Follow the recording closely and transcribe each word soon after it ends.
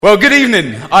Well, good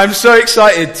evening. I'm so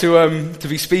excited to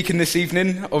be speaking this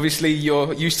evening. Obviously,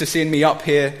 you're used to seeing me up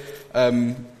here.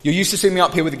 You're used to seeing me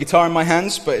up here with a guitar in my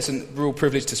hands, but it's a real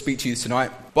privilege to speak to you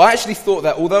tonight. But I actually thought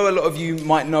that although a lot of you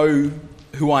might know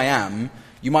who I am,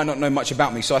 you might not know much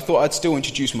about me. So I thought I'd still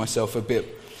introduce myself a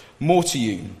bit more to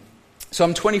you. So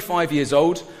I'm 25 years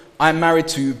old. I'm married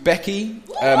to Becky,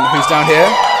 who's down here.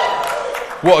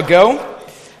 What a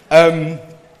girl.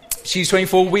 She's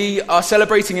 24. We are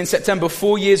celebrating in September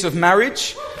 4 years of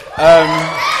marriage.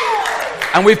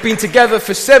 And we've been together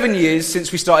for 7 years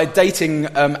since we started dating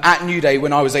at New Day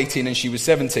when I was 18 and she was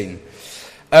 17.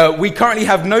 We currently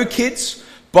have no kids,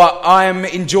 but I'm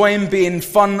enjoying being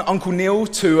fun Uncle Neil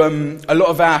to a lot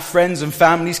of our friends and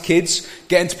family's kids,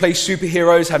 getting to play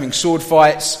superheroes, having sword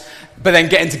fights, but then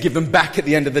getting to give them back at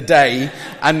the end of the day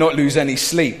and not lose any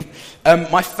sleep.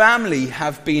 My family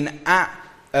have been at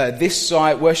this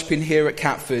site, worshipping here at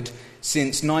Catford,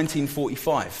 since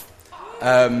 1945,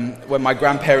 when my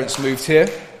grandparents moved here.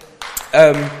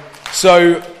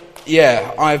 So,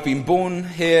 I've been born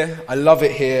here. I love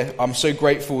it here. I'm so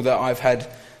grateful that I've had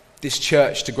this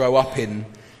church to grow up in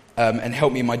and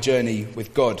help me in my journey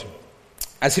with God.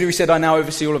 As Hilary said, I now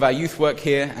oversee all of our youth work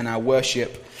here and our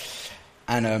worship.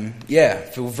 And,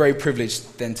 feel very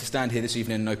privileged then to stand here this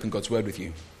evening and open God's Word with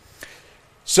you.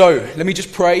 So, let me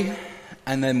just pray,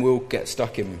 and then we'll get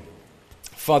stuck in.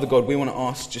 Father God, we want to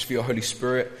ask just for your Holy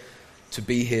Spirit to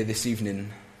be here this evening.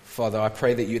 Father, I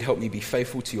pray that you'd help me be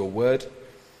faithful to your word.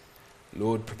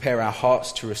 Lord, prepare our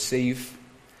hearts to receive.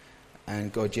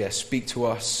 And God, speak to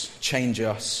us, change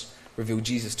us, reveal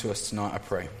Jesus to us tonight, I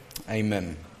pray.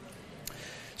 Amen.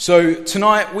 So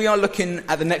tonight we are looking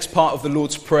at the next part of the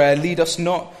Lord's Prayer. Lead us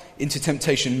not into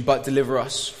temptation, but deliver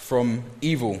us from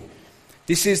evil.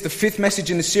 This is the fifth message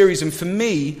in the series, and for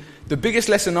me, the biggest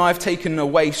lesson I've taken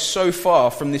away so far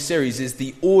from this series is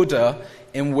the order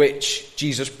in which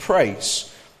Jesus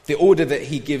prays, the order that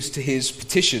he gives to his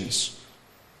petitions.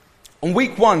 On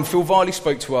week 1, Phil Varley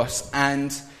spoke to us,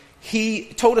 and he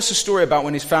told us a story about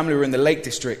when his family were in the Lake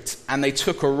District, and they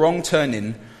took a wrong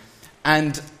turning,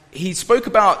 and he spoke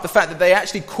about the fact that they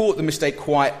actually caught the mistake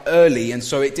quite early, and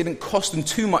so it didn't cost them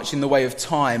too much in the way of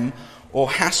time or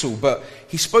hassle, but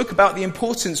he spoke about the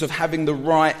importance of having the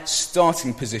right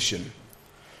starting position.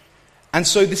 And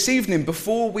so this evening,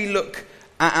 before we look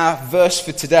at our verse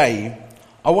for today,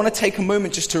 I want to take a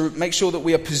moment just to make sure that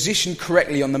we are positioned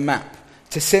correctly on the map,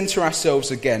 to center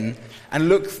ourselves again, and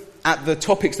look at the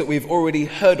topics that we've already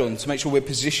heard on to make sure we're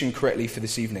positioned correctly for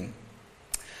this evening.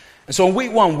 And so on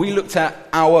week 1, we looked at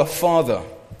our Father.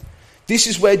 This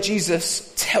is where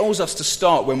Jesus tells us to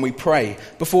start when we pray.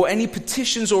 Before any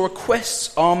petitions or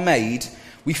requests are made,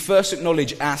 we first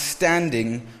acknowledge our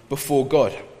standing before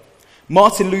God.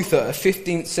 Martin Luther, a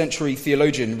 15th century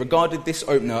theologian, regarded this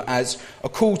opener as a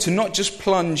call to not just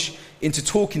plunge into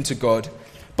talking to God,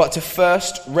 but to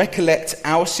first recollect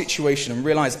our situation and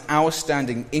realize our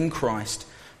standing in Christ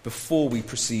before we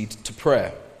proceed to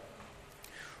prayer.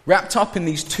 Wrapped up in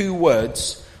these two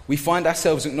words, we find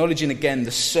ourselves acknowledging again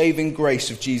the saving grace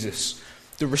of Jesus,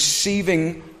 the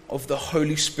receiving of the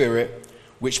Holy Spirit,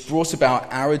 which brought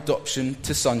about our adoption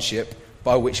to sonship,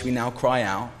 by which we now cry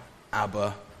out,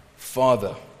 Abba,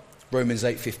 Father. Romans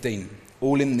 8:15,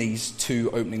 all in these two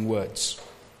opening words.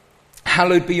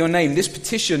 Hallowed be your name. This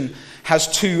petition has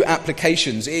two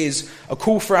applications. It is a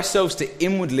call for ourselves to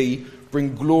inwardly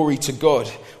bring glory to God,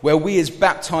 where we as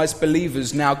baptized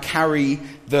believers now carry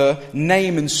the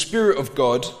name and spirit of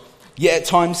God, yet at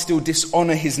times still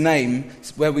dishonor his name,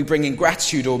 where we bring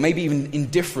ingratitude or maybe even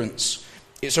indifference.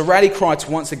 It's a rally cry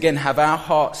to once again have our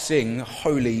hearts sing,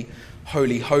 holy,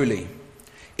 holy, holy.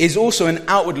 It is also an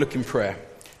outward-looking prayer,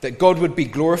 that God would be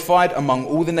glorified among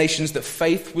all the nations, that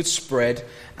faith would spread,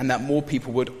 and that more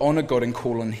people would honor God and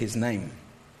call on his name.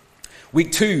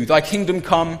 Week 2, thy kingdom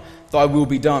come, thy will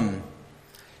be done.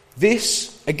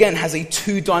 This, again, has a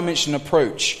two-dimensional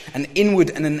approach, an inward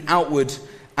and an outward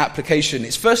application.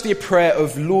 It's firstly a prayer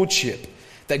of lordship,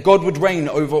 that God would reign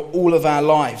over all of our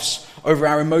lives, over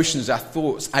our emotions, our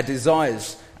thoughts, our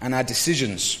desires, and our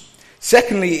decisions.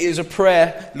 Secondly, it is a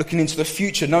prayer looking into the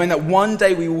future, knowing that one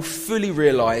day we will fully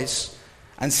realize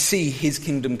and see his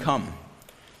kingdom come,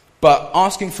 but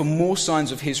asking for more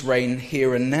signs of his reign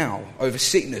here and now, over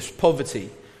sickness, poverty,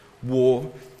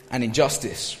 war, and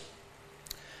injustice.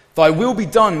 Thy will be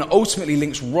done ultimately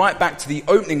links right back to the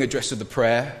opening address of the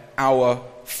prayer, our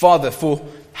Father. For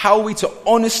how are we to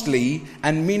honestly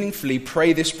and meaningfully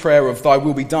pray this prayer of thy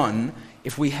will be done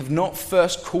if we have not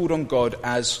first called on God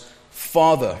as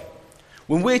Father?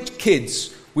 When we're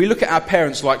kids, we look at our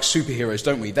parents like superheroes,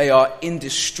 don't we? They are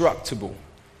indestructible.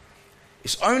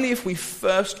 It's only if we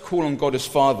first call on God as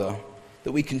Father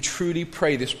that we can truly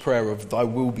pray this prayer of thy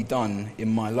will be done in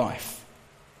my life.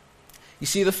 You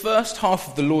see, the first half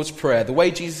of the Lord's Prayer, the way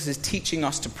Jesus is teaching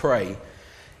us to pray,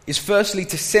 is firstly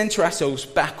to center ourselves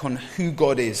back on who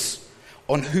God is,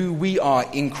 on who we are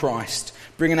in Christ,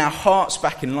 bringing our hearts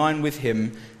back in line with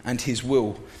him and his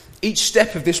will. Each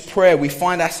step of this prayer, we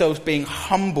find ourselves being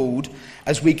humbled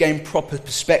as we gain proper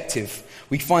perspective.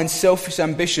 We find selfish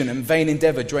ambition and vain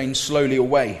endeavor drained slowly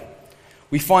away.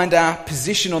 We find our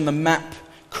position on the map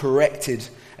corrected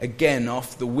again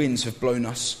after the winds have blown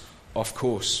us off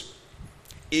course.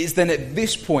 It is then at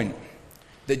this point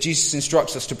that Jesus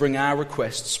instructs us to bring our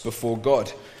requests before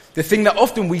God. The thing that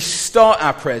often we start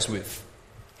our prayers with,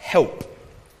 help.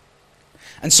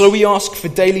 And so we ask for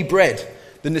daily bread,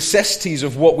 the necessities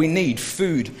of what we need,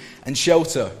 food and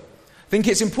shelter. I think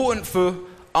it's important for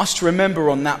us to remember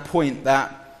on that point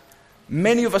that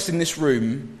many of us in this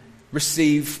room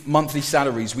receive monthly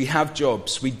salaries. We have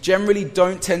jobs. We generally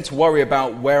don't tend to worry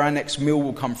about where our next meal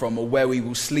will come from or where we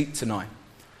will sleep tonight.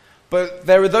 But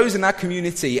there are those in our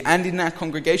community and in our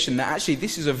congregation that actually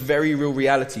this is a very real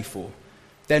reality for.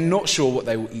 They're not sure what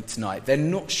they will eat tonight. They're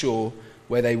not sure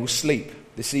where they will sleep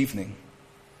this evening.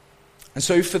 And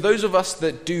so for those of us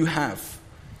that do have,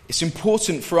 it's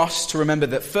important for us to remember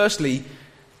that firstly,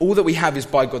 all that we have is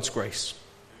by God's grace.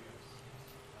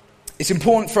 It's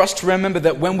important for us to remember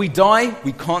that when we die,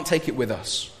 we can't take it with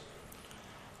us.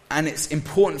 And it's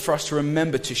important for us to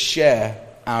remember to share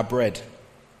our bread.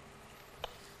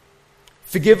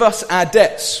 Forgive us our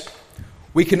debts.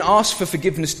 We can ask for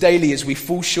forgiveness daily as we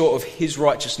fall short of his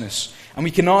righteousness. And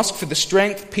we can ask for the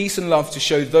strength, peace and love to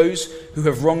show those who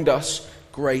have wronged us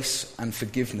grace and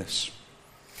forgiveness.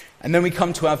 And then we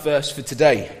come to our verse for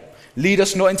today. Lead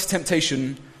us not into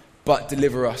temptation, but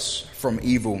deliver us from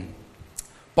evil.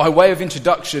 By way of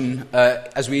introduction,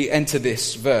 as we enter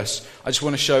this verse, I just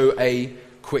want to show a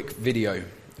quick video.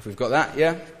 If we've got that,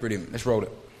 yeah? Brilliant. Let's roll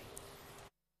it.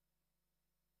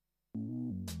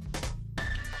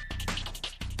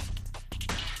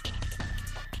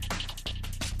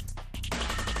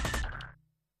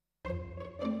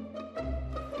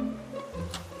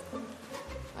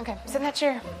 Okay, sit in that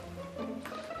chair.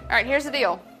 All right, here's the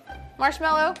deal.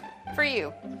 Marshmallow for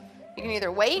you. You can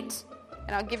either wait,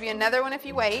 and I'll give you another one if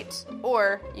you wait,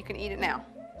 or you can eat it now.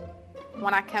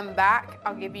 When I come back,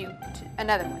 I'll give you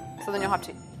another one, so then you'll have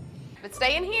two. But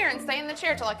stay in here and stay in the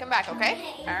chair till I come back, okay?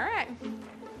 All right.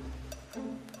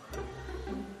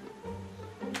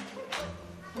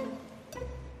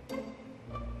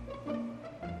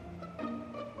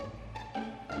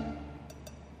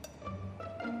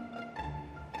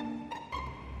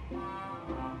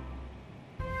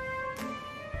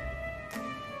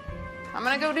 I'm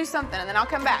going to go do something, and then I'll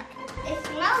come back. It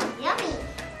smells yummy.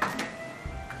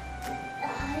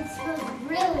 It smells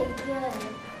really good.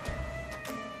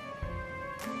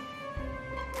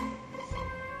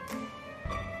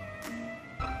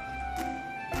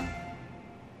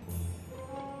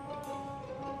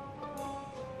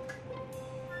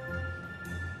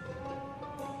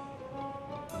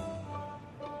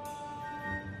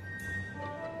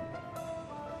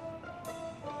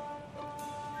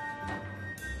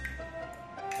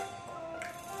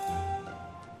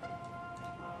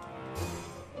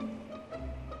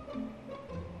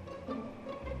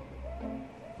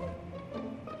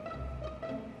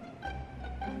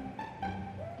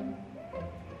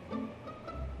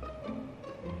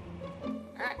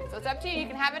 So it's up to you. You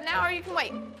can have it now or you can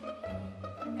wait.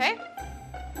 Okay?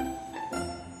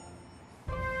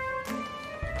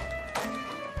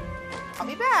 I'll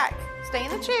be back. Stay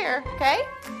in the chair, okay?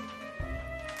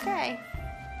 Okay.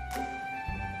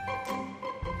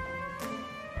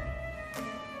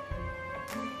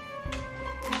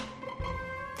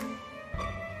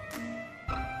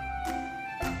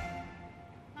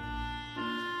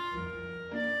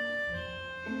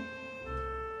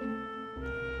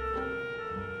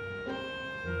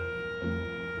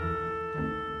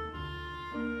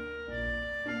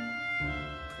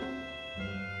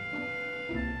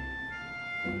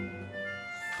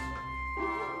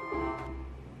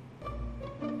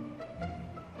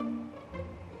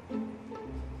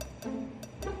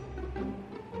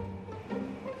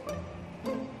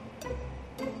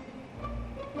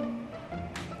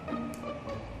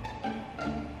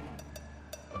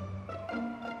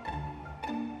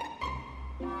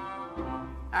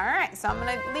 All right, so I'm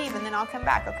going to leave and then I'll come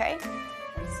back, okay?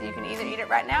 So you can either eat it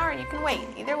right now or you can wait.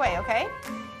 Either way, okay?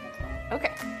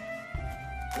 Okay.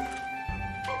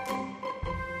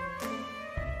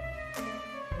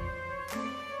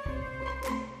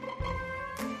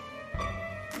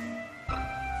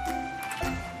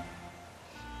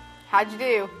 How'd you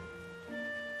do?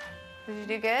 Did you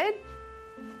do good?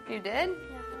 You did?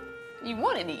 Yeah. You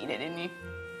wanted to eat it, didn't you?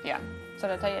 Yeah. So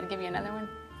did I tell you to give you another one?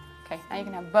 Okay, now you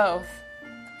can have both.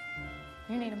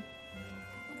 You need them.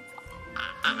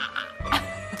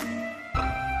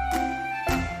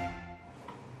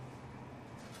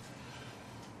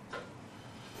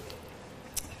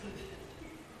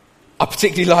 I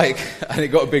particularly like, and it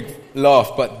got a big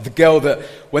laugh, but the girl that,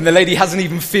 when the lady hasn't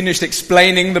even finished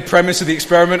explaining the premise of the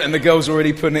experiment and the girl's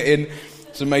already putting it in,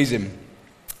 it's amazing.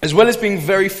 As well as being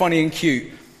very funny and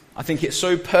cute, I think it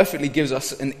so perfectly gives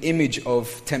us an image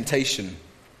of temptation,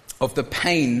 of the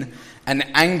pain and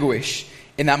anguish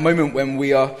in that moment when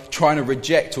we are trying to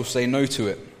reject or say no to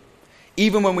it.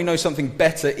 Even when we know something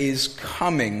better is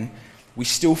coming, we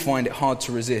still find it hard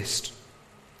to resist.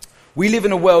 We live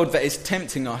in a world that is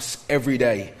tempting us every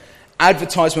day.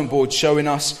 Advertisement boards showing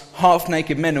us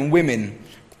half-naked men and women.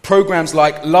 Programs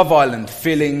like Love Island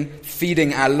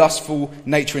feeding our lustful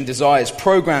nature and desires.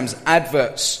 Programs,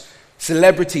 adverts,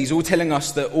 celebrities all telling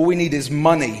us that all we need is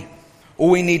money. All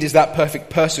we need is that perfect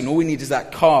person. All we need is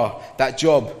that car, that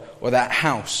job, or that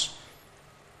house.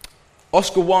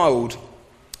 Oscar Wilde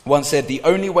once said, "The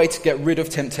only way to get rid of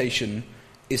temptation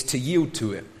is to yield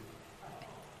to it."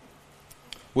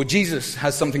 Well, Jesus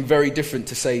has something very different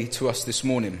to say to us this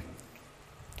morning.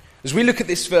 As we look at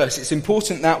this verse, it's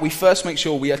important that we first make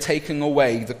sure we are taking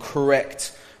away the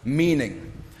correct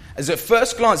meaning. As at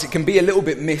first glance, it can be a little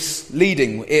bit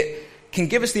misleading. It can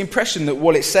give us the impression that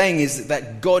what it's saying is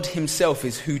that God himself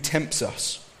is who tempts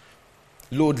us.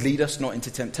 Lord, lead us not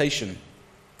into temptation.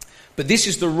 But this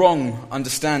is the wrong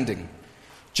understanding.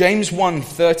 James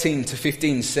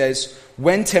 1:13-15 says,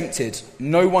 "When tempted,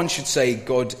 no one should say,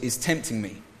 'God is tempting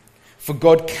me.' For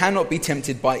God cannot be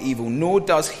tempted by evil, nor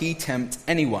does he tempt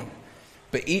anyone.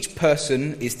 But each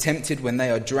person is tempted when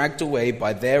they are dragged away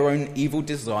by their own evil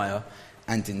desire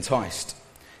and enticed.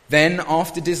 Then,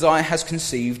 after desire has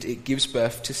conceived, it gives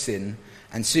birth to sin,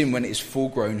 and sin, when it is full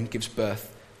grown, gives birth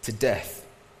to death."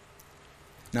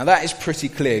 Now that is pretty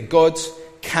clear. God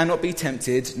cannot be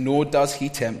tempted, nor does he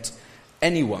tempt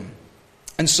anyone.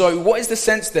 And so what is the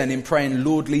sense then in praying,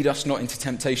 "Lord, lead us not into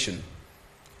temptation"?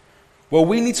 Well,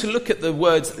 we need to look at the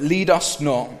words "lead us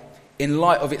not" in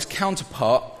light of its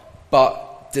counterpart,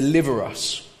 "but deliver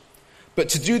us." But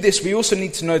to do this, we also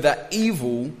need to know that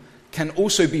evil can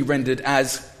also be rendered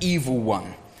as evil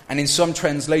one. And in some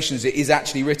translations, it is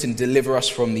actually written, "deliver us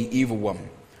from the evil one."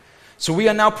 So we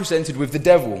are now presented with the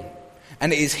devil.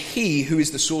 And it is he who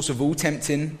is the source of all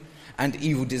tempting and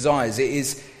evil desires. It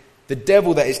is the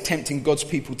devil that is tempting God's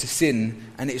people to sin,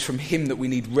 and it is from him that we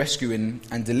need rescuing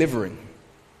and delivering.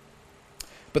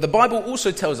 But the Bible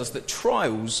also tells us that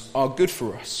trials are good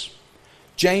for us.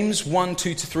 James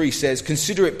 1:2-3 says,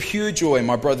 "Consider it pure joy,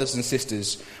 my brothers and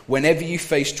sisters, whenever you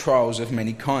face trials of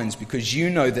many kinds, because you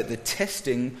know that the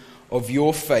testing of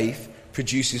your faith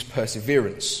produces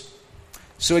perseverance."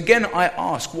 So again, I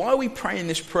ask, why are we praying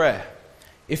this prayer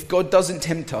if God doesn't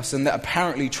tempt us and that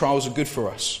apparently trials are good for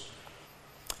us?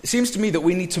 It seems to me that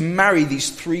we need to marry these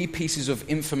three pieces of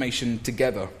information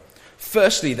together.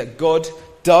 Firstly, that God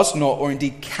does not or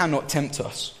indeed cannot tempt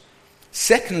us.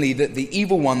 Secondly, that the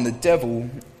evil one, the devil,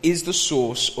 is the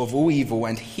source of all evil,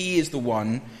 and he is the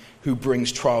one who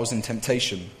brings trials and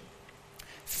temptation.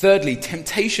 Thirdly,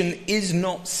 temptation is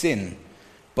not sin,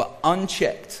 but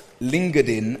unchecked, lingered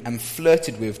in, and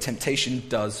flirted with, temptation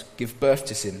does give birth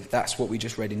to sin. That's what we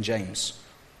just read in James.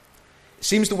 It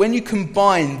seems that when you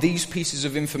combine these pieces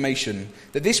of information,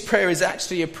 that this prayer is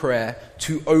actually a prayer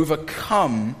to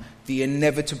overcome the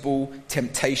inevitable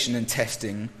temptation and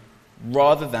testing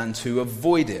rather than to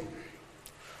avoid it.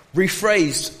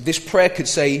 Rephrased, this prayer could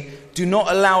say, "Do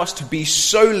not allow us to be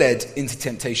so led into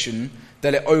temptation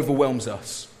that it overwhelms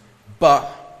us,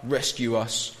 but rescue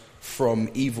us from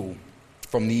evil,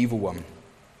 from the evil one."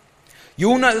 You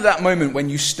all know that moment when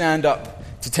you stand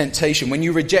up to temptation, when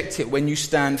you reject it, when you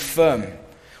stand firm,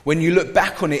 when you look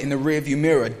back on it in the rearview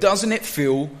mirror. Doesn't it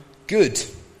feel good?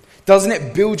 Doesn't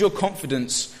it build your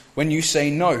confidence when you say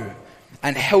no,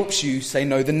 and helps you say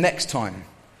no the next time?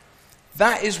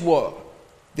 That is what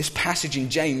this passage in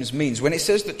James means when it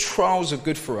says that trials are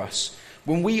good for us.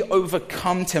 When we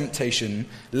overcome temptation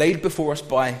laid before us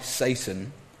by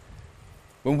Satan,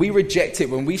 when we reject it,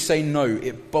 when we say no,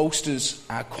 it bolsters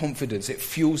our confidence, it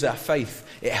fuels our faith,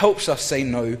 it helps us say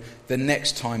no the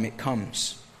next time it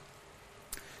comes.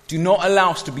 Do not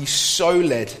allow us to be so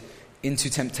led into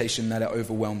temptation that it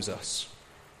overwhelms us,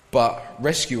 but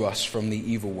rescue us from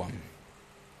the evil one.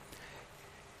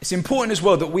 It's important as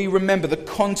well that we remember the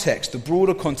context, the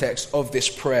broader context of this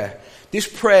prayer. This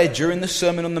prayer during the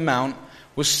Sermon on the Mount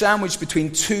was sandwiched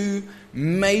between two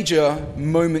major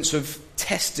moments of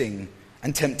testing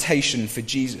and temptation for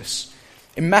Jesus.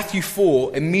 In Matthew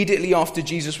 4, immediately after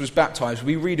Jesus was baptized,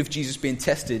 we read of Jesus being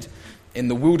tested in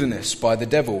the wilderness by the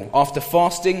devil. After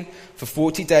fasting for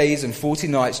 40 days and 40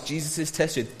 nights, Jesus is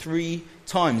tested 3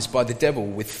 times by the devil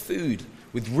with food,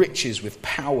 with riches, with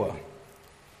power.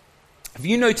 Have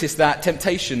you noticed that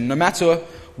temptation, no matter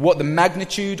what the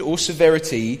magnitude or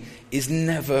severity, is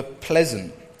never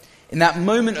pleasant? In that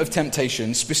moment of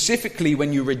temptation, specifically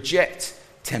when you reject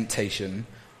temptation,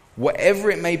 whatever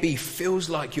it may be feels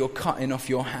like you're cutting off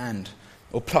your hand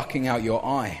or plucking out your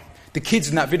eye. The kids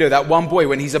in that video, that one boy,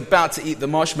 when he's about to eat the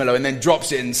marshmallow and then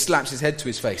drops it and slaps his head to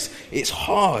his face. It's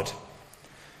hard.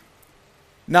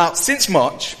 Now, since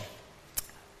March,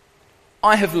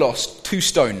 I have lost 2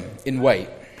 stone in weight.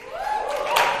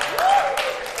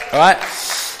 All right?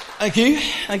 Thank you.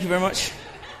 Thank you very much.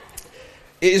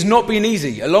 It has not been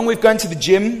easy. Along with going to the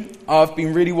gym, I've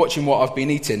been really watching what I've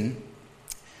been eating.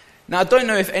 Now, I don't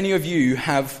know if any of you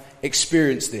have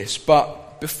experienced this,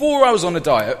 but before I was on a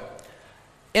diet,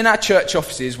 in our church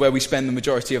offices where we spend the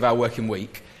majority of our working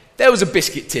week, there was a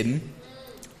biscuit tin.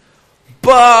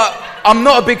 But I'm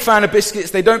not a big fan of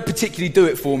biscuits. They don't particularly do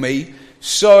it for me,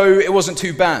 so it wasn't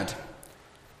too bad.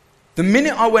 The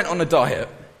minute I went on a diet,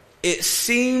 it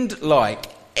seemed like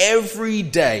every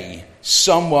day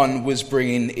someone was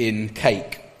bringing in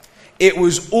cake. It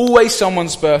was always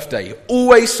someone's birthday,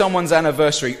 always someone's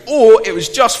anniversary, or it was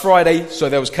just Friday, so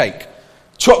there was cake.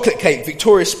 Chocolate cake,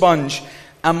 Victoria sponge,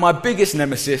 and my biggest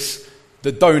nemesis,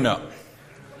 the donut.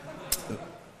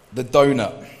 The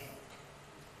donut.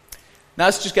 Now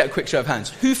let's just get a quick show of hands.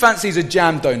 Who fancies a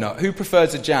jam donut? Who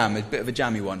prefers a jam, a bit of a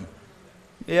jammy one?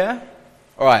 Yeah?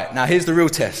 All right, now here's the real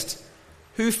test.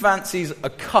 Who fancies a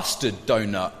custard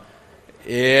donut?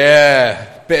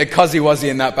 Yeah, bit of cuzzy wuzzy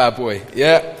in that bad boy.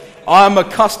 Yeah, I'm a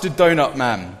custard donut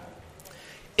man.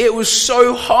 It was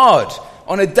so hard.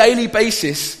 On a daily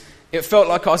basis, it felt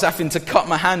like I was having to cut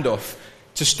my hand off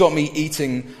to stop me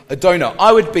eating a donut.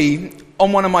 I would be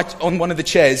on one of the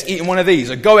chairs eating one of these,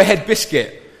 a go-ahead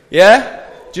biscuit. Yeah?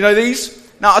 Do you know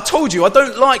these? Now, I told you, I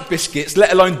don't like biscuits,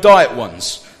 let alone diet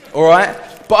ones. All right?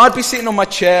 But I'd be sitting on my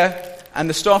chair, and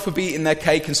the staff would be eating their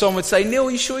cake, and someone would say, "Neil,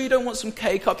 are you sure you don't want some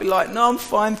cake?" I'd be like, "No, I'm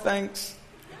fine, thanks."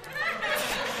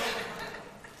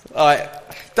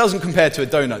 Doesn't compare to a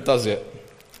donut, does it?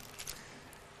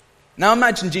 Now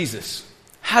imagine Jesus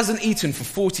hasn't eaten for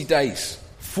 40 days,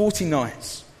 40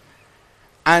 nights,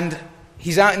 and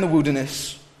he's out in the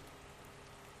wilderness,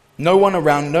 no one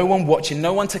around, no one watching,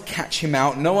 no one to catch him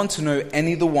out, no one to know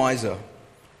any the wiser.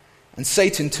 And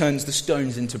Satan turns the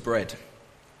stones into bread.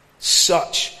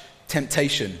 Such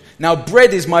temptation. Now,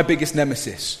 bread is my biggest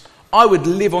nemesis. I would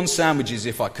live on sandwiches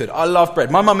if I could. I love bread.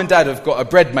 My mum and dad have got a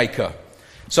bread maker.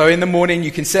 So in the morning,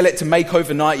 you can sell it to make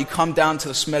overnight. You come down to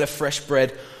the smell of fresh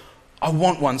bread. I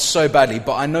want one so badly,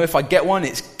 but I know if I get one,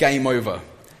 it's game over.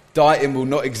 Dieting will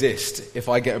not exist if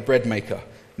I get a bread maker.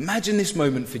 Imagine this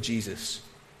moment for Jesus.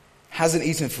 Hasn't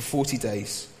eaten for 40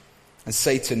 days, and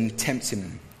Satan tempts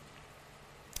him.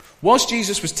 Whilst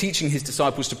Jesus was teaching his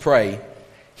disciples to pray,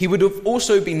 he would have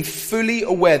also been fully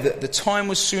aware that the time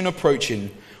was soon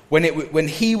approaching when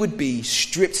he would be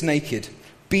stripped naked,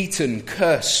 beaten,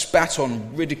 cursed, spat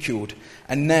on, ridiculed,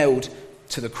 and nailed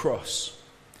to the cross.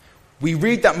 We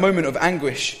read that moment of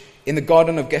anguish in the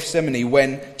Garden of Gethsemane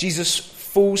when Jesus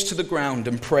falls to the ground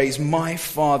and prays, "My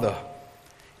Father,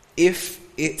 if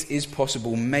it is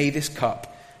possible, may this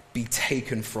cup be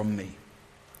taken from me."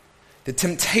 The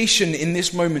temptation in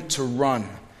this moment to run,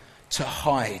 to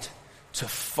hide, to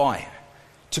fight,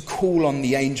 to call on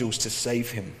the angels to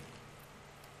save him.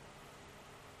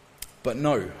 But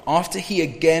no, after he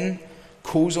again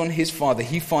calls on his Father,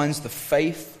 he finds the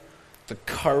faith, the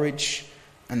courage,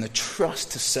 and the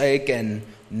trust to say again,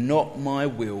 "Not my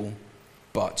will,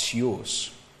 but yours."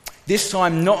 This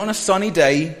time, not on a sunny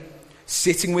day,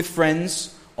 sitting with friends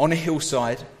on a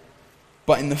hillside,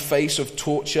 but in the face of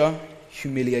torture,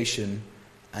 humiliation,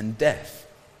 and death.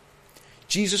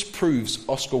 Jesus proves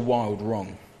Oscar Wilde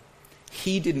wrong.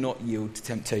 He did not yield to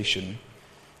temptation,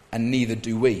 and neither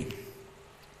do we.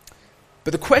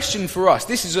 But the question for us,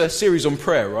 this is a series on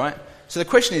prayer, right? So the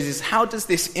question is how does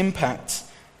this impact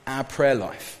our prayer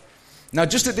life? Now,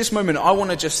 just at this moment, I want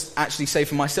to just actually say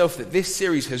for myself that this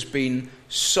series has been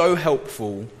so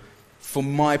helpful for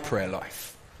my prayer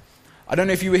life. I don't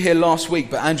know if you were here last week,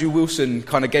 but Andrew Wilson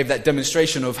kind of gave that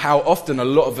demonstration of how often a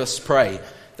lot of us pray.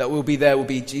 That we'll be there, we'll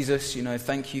be, "Jesus,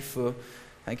 thank you for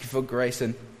grace."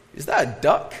 And is that a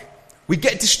duck? We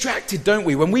get distracted, don't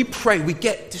we? When we pray, we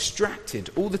get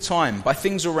distracted all the time by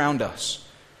things around us.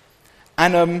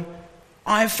 And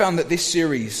I've found that this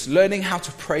series, learning how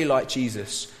to pray like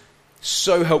Jesus,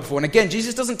 so helpful. And again,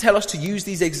 Jesus doesn't tell us to use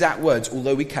these exact words,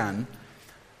 although we can.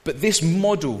 But this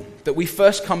model that we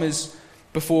first come as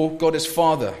before God as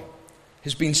Father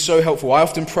has been so helpful. I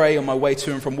often pray on my way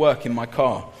to and from work in my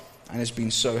car, and has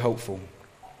been so helpful.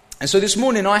 And so this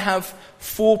morning I have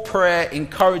 4 prayer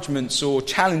encouragements or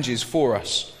challenges for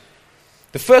us.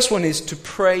 The first one is to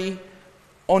pray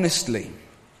honestly.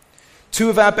 2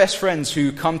 of our best friends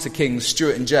who come to King's,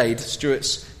 Stuart and Jade.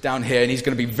 Stuart's down here and he's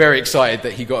going to be very excited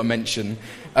that he got a mention.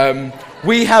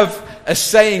 We have a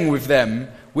saying with them,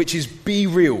 which is be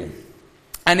real.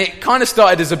 And it kind of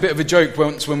started as a bit of a joke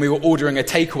once when we were ordering a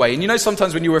takeaway. And you know,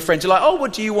 sometimes when you're with friends, you're like, oh,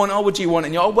 what do you want? Oh, what do you want?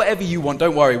 And you're, oh, whatever you want,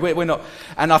 don't worry, we're not.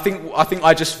 And I think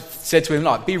I just said to him,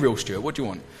 like, be real, Stuart, what do you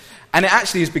want? And it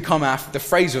actually has become the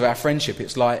phrase of our friendship.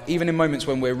 It's like, even in moments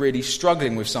when we're really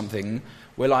struggling with something,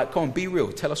 we're like, come on, be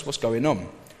real, tell us what's going on.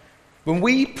 When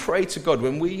we pray to God,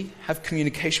 when we have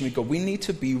communication with God, we need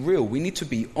to be real, we need to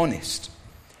be honest.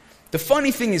 The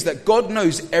funny thing is that God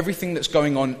knows everything that's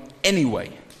going on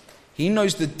anyway. He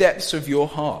knows the depths of your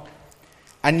heart.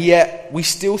 And yet, we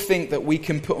still think that we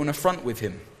can put on a front with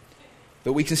him,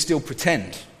 that we can still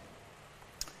pretend.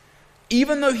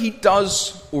 Even though he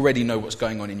does already know what's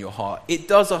going on in your heart, it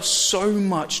does us so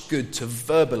much good to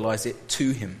verbalize it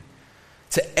to him,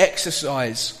 to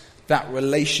exercise that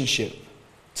relationship,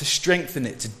 to strengthen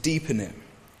it, to deepen it.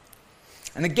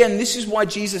 And again, this is why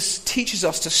Jesus teaches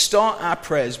us to start our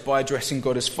prayers by addressing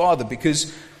God as Father,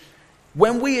 because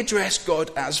when we address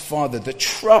God as Father, the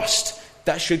trust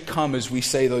that should come as we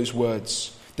say those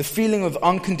words, the feeling of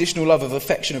unconditional love, of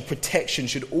affection, of protection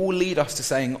should all lead us to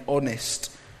saying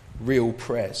honest, real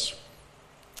prayers.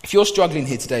 If you're struggling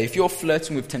here today, if you're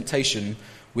flirting with temptation,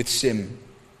 with sin,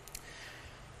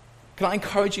 can I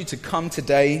encourage you to come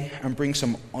today and bring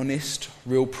some honest,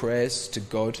 real prayers to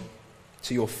God,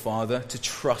 to your Father, to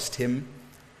trust him.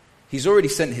 He's already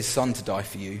sent his Son to die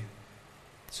for you.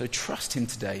 So trust him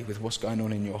today with what's going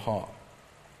on in your heart.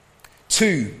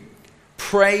 2,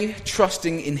 pray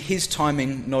trusting in his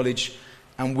timing, knowledge,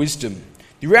 and wisdom.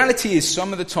 The reality is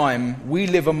some of the time we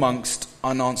live amongst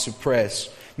unanswered prayers.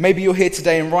 Maybe you're here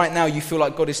today and right now you feel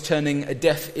like God is turning a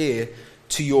deaf ear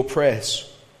to your prayers.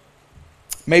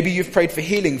 Maybe you've prayed for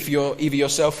healing for either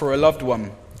yourself or a loved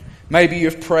one. Maybe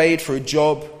you've prayed for a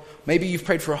job. Maybe you've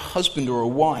prayed for a husband or a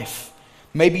wife.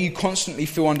 Maybe you constantly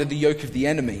feel under the yoke of the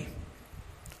enemy.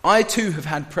 I too have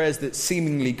had prayers that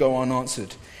seemingly go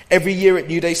unanswered. Every year at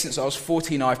New Day since I was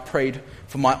 14, I've prayed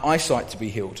for my eyesight to be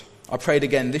healed. I prayed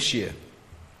again this year.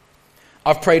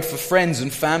 I've prayed for friends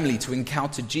and family to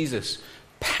encounter Jesus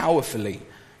powerfully.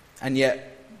 And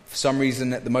yet, for some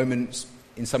reason at the moment,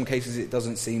 in some cases it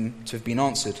doesn't seem to have been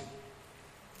answered.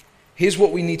 Here's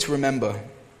what we need to remember.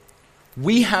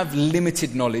 We have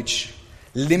limited knowledge,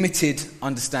 limited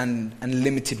understanding, and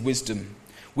limited wisdom.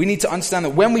 We need to understand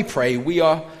that when we pray, we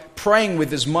are praying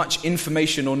with as much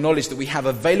information or knowledge that we have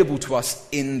available to us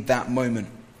in that moment.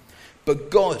 But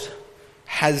God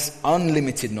has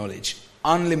unlimited knowledge,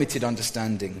 unlimited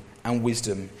understanding and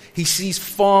wisdom. He sees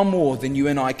far more than you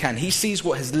and I can. He sees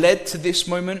what has led to this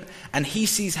moment, and he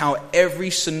sees how every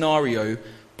scenario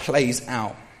plays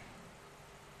out.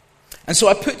 And so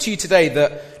I put to you today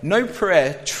that no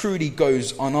prayer truly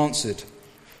goes unanswered.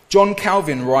 John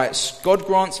Calvin writes, God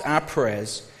grants our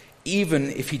prayers even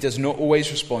if he does not always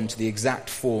respond to the exact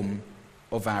form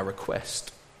of our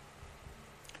request.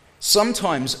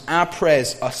 Sometimes our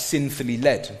prayers are sinfully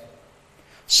led.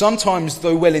 Sometimes,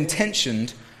 though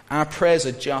well-intentioned, our prayers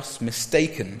are just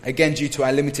mistaken, again due to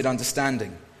our limited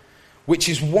understanding, which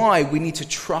is why we need to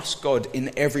trust God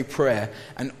in every prayer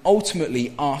and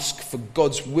ultimately ask for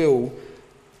God's will,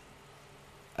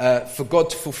 for God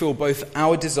to fulfill both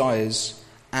our desires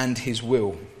and his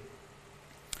will.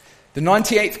 The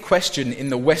 98th question in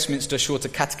the Westminster Shorter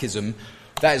Catechism,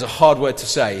 that is a hard word to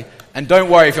say, and don't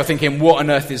worry if you're thinking, what on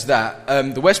earth is that?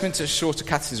 The Westminster Shorter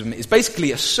Catechism is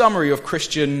basically a summary of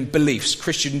Christian beliefs,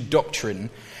 Christian doctrine,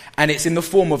 and it's in the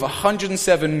form of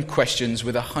 107 questions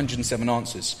with 107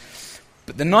 answers.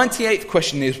 But the 98th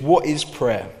question is, what is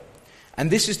prayer?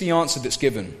 And this is the answer that's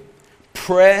given.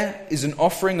 Prayer is an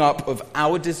offering up of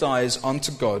our desires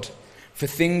unto God for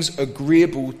things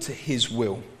agreeable to his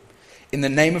will, in the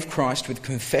name of Christ, with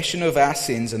confession of our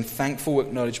sins and thankful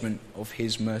acknowledgement of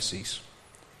his mercies.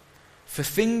 For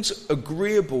things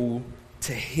agreeable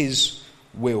to his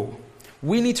will.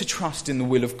 We need to trust in the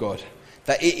will of God,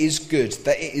 that it is good,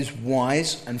 that it is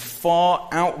wise and far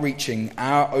outreaching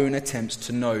our own attempts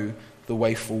to know the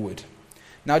way forward.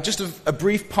 Now, just a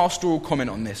brief pastoral comment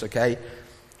on this, okay?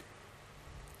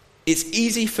 It's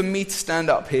easy for me to stand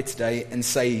up here today and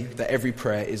say that every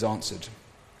prayer is answered.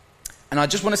 And I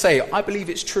just want to say, I believe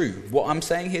it's true. What I'm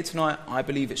saying here tonight, I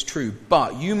believe it's true.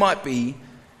 But you might be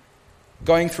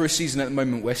going through a season at the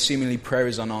moment where seemingly prayer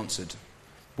is unanswered,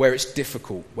 where it's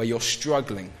difficult, where you're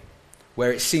struggling,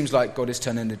 where it seems like God is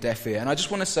turning a deaf ear. And I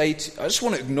just want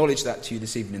to acknowledge that to you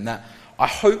this evening, that I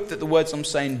hope that the words I'm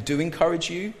saying do encourage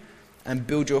you and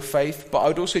build your faith. But I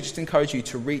would also just encourage you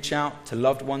to reach out to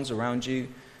loved ones around you,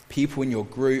 people in your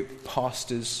group,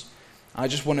 pastors. I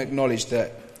just want to acknowledge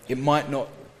that it might not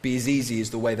be as easy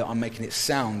as the way that I'm making it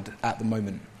sound at the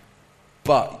moment.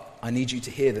 But I need you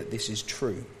to hear that this is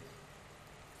true.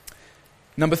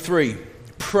 Number 3,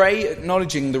 pray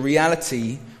acknowledging the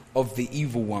reality of the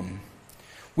evil one.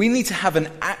 We need to have an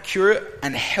accurate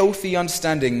and healthy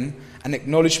understanding and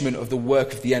acknowledgement of the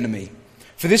work of the enemy.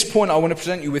 For this point, I want to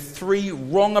present you with 3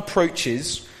 wrong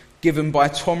approaches given by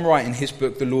Tom Wright in his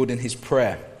book, The Lord in His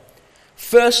Prayer.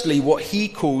 Firstly, what he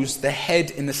calls the head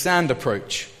in the sand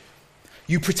approach.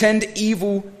 You pretend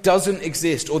evil doesn't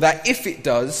exist, or that if it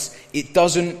does, it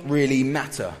doesn't really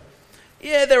matter.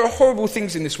 Yeah, there are horrible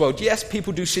things in this world. Yes,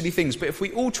 people do silly things, but if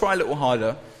we all try a little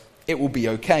harder, it will be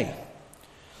okay.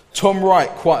 Tom Wright,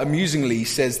 quite amusingly,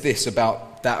 says this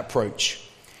about that approach.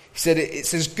 He said,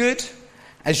 it's as good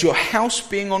as your house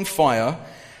being on fire,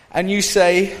 and you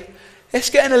say, it's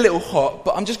getting a little hot,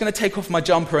 but I'm just going to take off my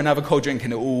jumper and have a cold drink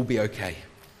and it will all be okay.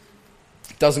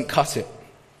 It doesn't cut it.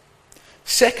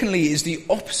 Secondly, is the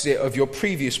opposite of your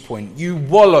previous point. You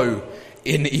wallow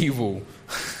in evil.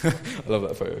 I love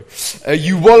that photo.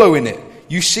 You wallow in it.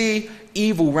 You see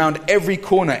evil round every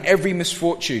corner, every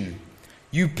misfortune.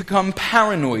 You become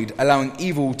paranoid, allowing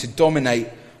evil to dominate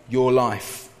your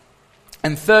life.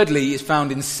 And thirdly, is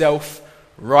found in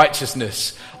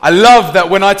self-righteousness. I love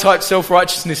that when I typed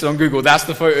self-righteousness on Google, that's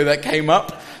the photo that came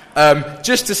up.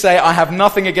 Just to say, I have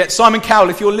nothing against Simon Cowell.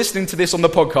 If you're listening to this on the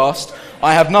podcast,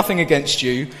 I have nothing against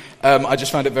you. I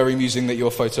just found it very amusing that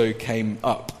your photo came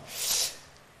up.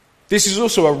 This is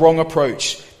also a wrong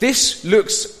approach. This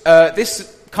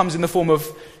comes in the form of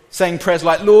saying prayers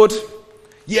like, Lord,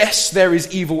 yes, there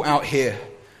is evil out here,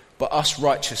 but us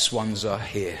righteous ones are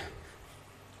here.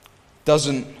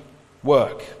 Doesn't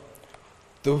work.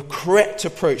 The correct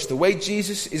approach, the way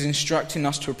Jesus is instructing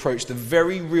us to approach the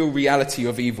very real reality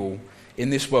of evil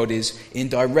in this world, is in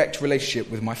direct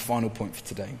relationship with my final point for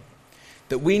today.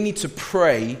 That we need to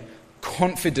pray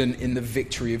confident in the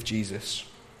victory of Jesus.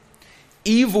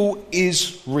 Evil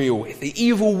is real. The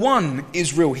evil one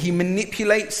is real. He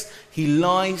manipulates, he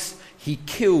lies, he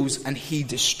kills, and he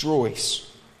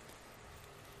destroys.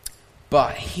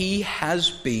 But he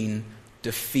has been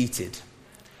defeated.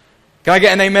 Can I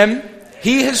get an amen?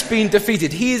 He has been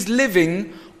defeated. He is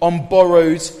living on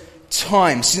borrowed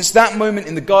time. Since that moment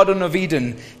in the Garden of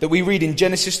Eden that we read in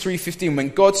Genesis 3:15, when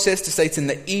God says to Satan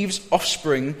that Eve's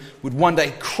offspring would one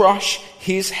day crush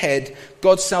his head,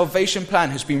 God's salvation plan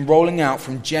has been rolling out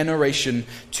from generation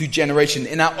to generation.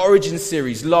 In our Origin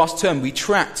series last term, we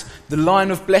tracked the line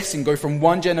of blessing go from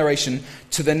one generation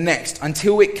to the next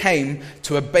until it came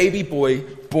to a baby boy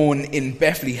born in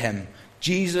Bethlehem,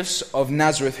 Jesus of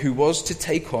Nazareth, who was to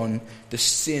take on the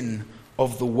sin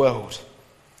of the world,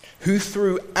 who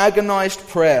through agonized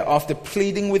prayer, after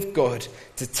pleading with God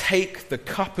to take the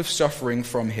cup of suffering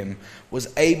from him,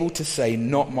 was able to say,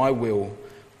 not my will,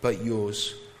 but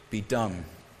yours be done.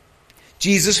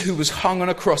 Jesus, who was hung on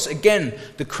a cross, again,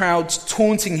 the crowds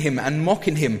taunting him and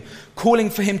mocking him, calling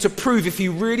for him to prove if he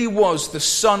really was the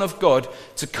Son of God,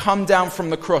 to come down from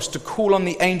the cross, to call on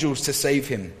the angels to save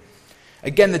him.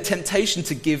 Again, the temptation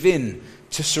to give in,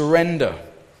 to surrender.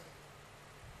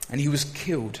 And he was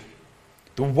killed.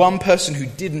 The one person who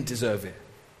didn't deserve it,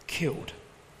 killed.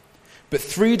 But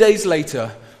 3 days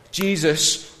later,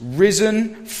 Jesus,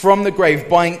 risen from the grave,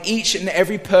 buying each and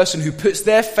every person who puts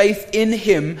their faith in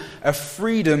him a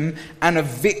freedom and a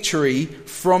victory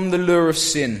from the lure of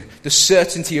sin, the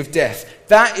certainty of death.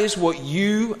 That is what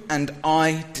you and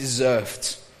I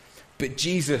deserved. But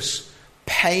Jesus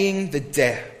paying the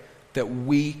debt that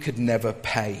we could never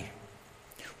pay.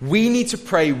 We need to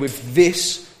pray with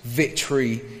this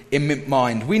victory in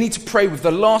mind. We need to pray with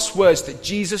the last words that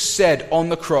Jesus said on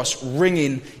the cross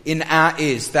ringing in our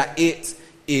ears, that it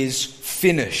is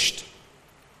finished.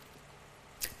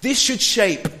 This should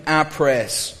shape our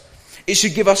prayers. It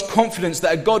should give us confidence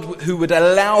that a God who would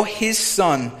allow his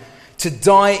Son to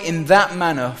die in that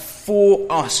manner for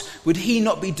us, would he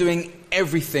not be doing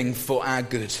everything for our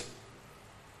good?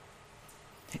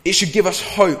 It should give us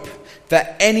hope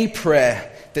that any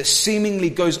prayer that seemingly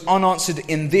goes unanswered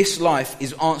in this life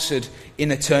is answered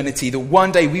in eternity. That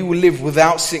one day we will live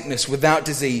without sickness, without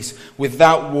disease,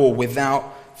 without war,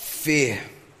 without fear.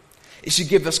 It should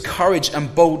give us courage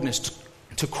and boldness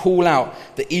to call out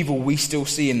the evil we still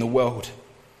see in the world.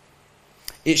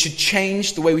 It should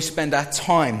change the way we spend our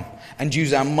time and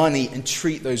use our money and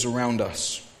treat those around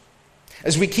us.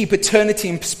 As we keep eternity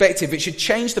in perspective, it should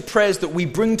change the prayers that we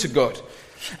bring to God,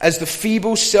 as the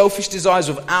feeble, selfish desires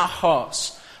of our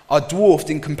hearts are dwarfed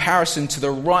in comparison to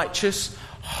the righteous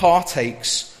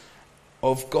heartaches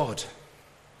of God.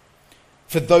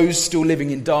 For those still living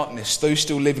in darkness, those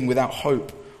still living without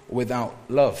hope or without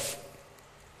love.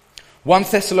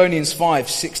 1 Thessalonians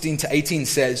 5:16-18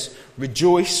 says,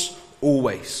 "Rejoice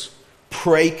always,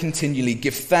 pray continually,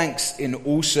 give thanks in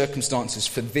all circumstances,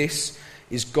 for this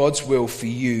is God's will for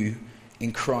you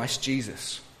in Christ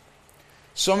Jesus."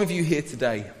 Some of you here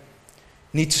today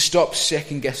need to stop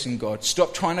second-guessing God,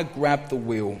 stop trying to grab the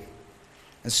wheel,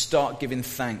 and start giving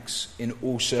thanks in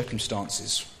all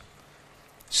circumstances.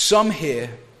 Some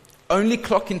here only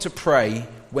clock into pray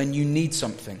when you need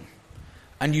something,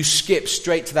 and you skip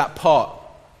straight to that part,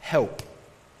 help.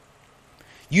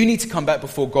 You need to come back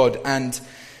before God and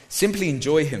simply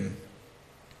enjoy him,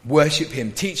 worship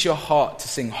him, teach your heart to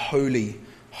sing holy,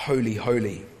 holy,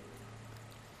 holy.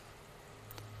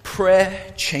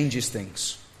 Prayer changes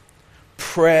things.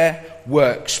 Prayer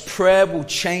works. Prayer will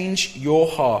change your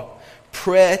heart.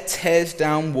 Prayer tears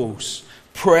down walls.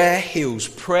 Prayer heals.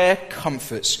 Prayer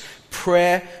comforts.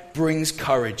 Prayer brings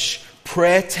courage.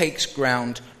 Prayer takes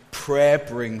ground. Prayer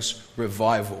brings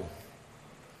revival.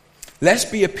 Let's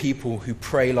be a people who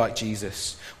pray like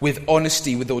Jesus, with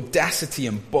honesty, with audacity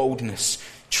and boldness,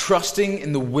 trusting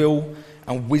in the will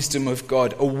and wisdom of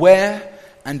God, aware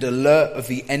and alert of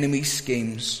the enemy's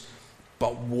schemes,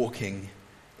 but walking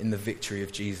in the victory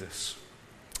of Jesus.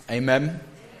 Amen?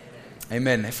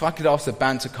 Amen. If I could ask the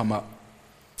band to come up.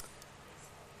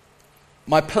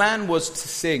 My plan was to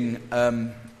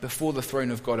sing Before the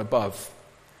Throne of God Above.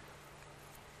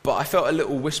 But I felt a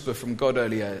little whisper from God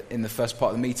earlier in the first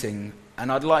part of the meeting,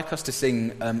 and I'd like us to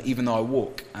sing Even Though I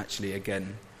Walk, actually,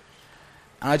 again.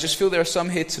 And I just feel there are some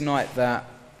here tonight that,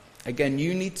 again,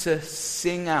 you need to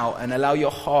sing out and allow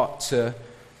your heart to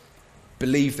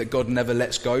believe that God never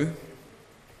lets go.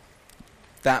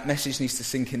 That message needs to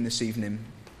sink in this evening.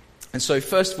 And so,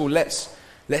 first of all, let's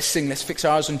sing, let's fix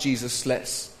our eyes on Jesus,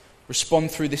 let's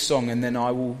respond through this song, and then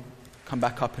I will come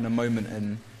back up in a moment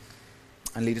and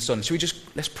lead us on. So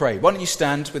let's pray. Why don't you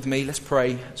stand with me? Let's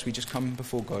pray as we just come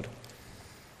before God.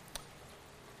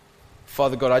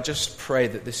 Father God, I just pray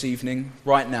that this evening,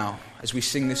 right now, as we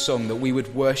sing this song, that we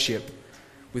would worship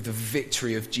with the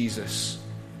victory of Jesus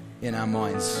in our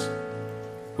minds.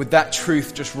 Would that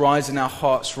truth just rise in our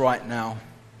hearts right now?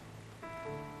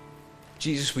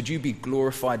 Jesus, would you be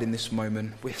glorified in this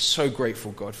moment? We're so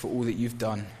grateful, God, for all that you've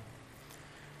done.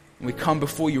 And we come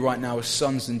before you right now as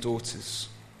sons and daughters.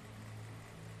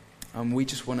 And we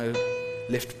just want to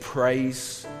lift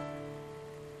praise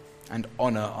and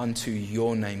honor unto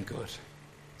your name, God.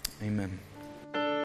 Amen.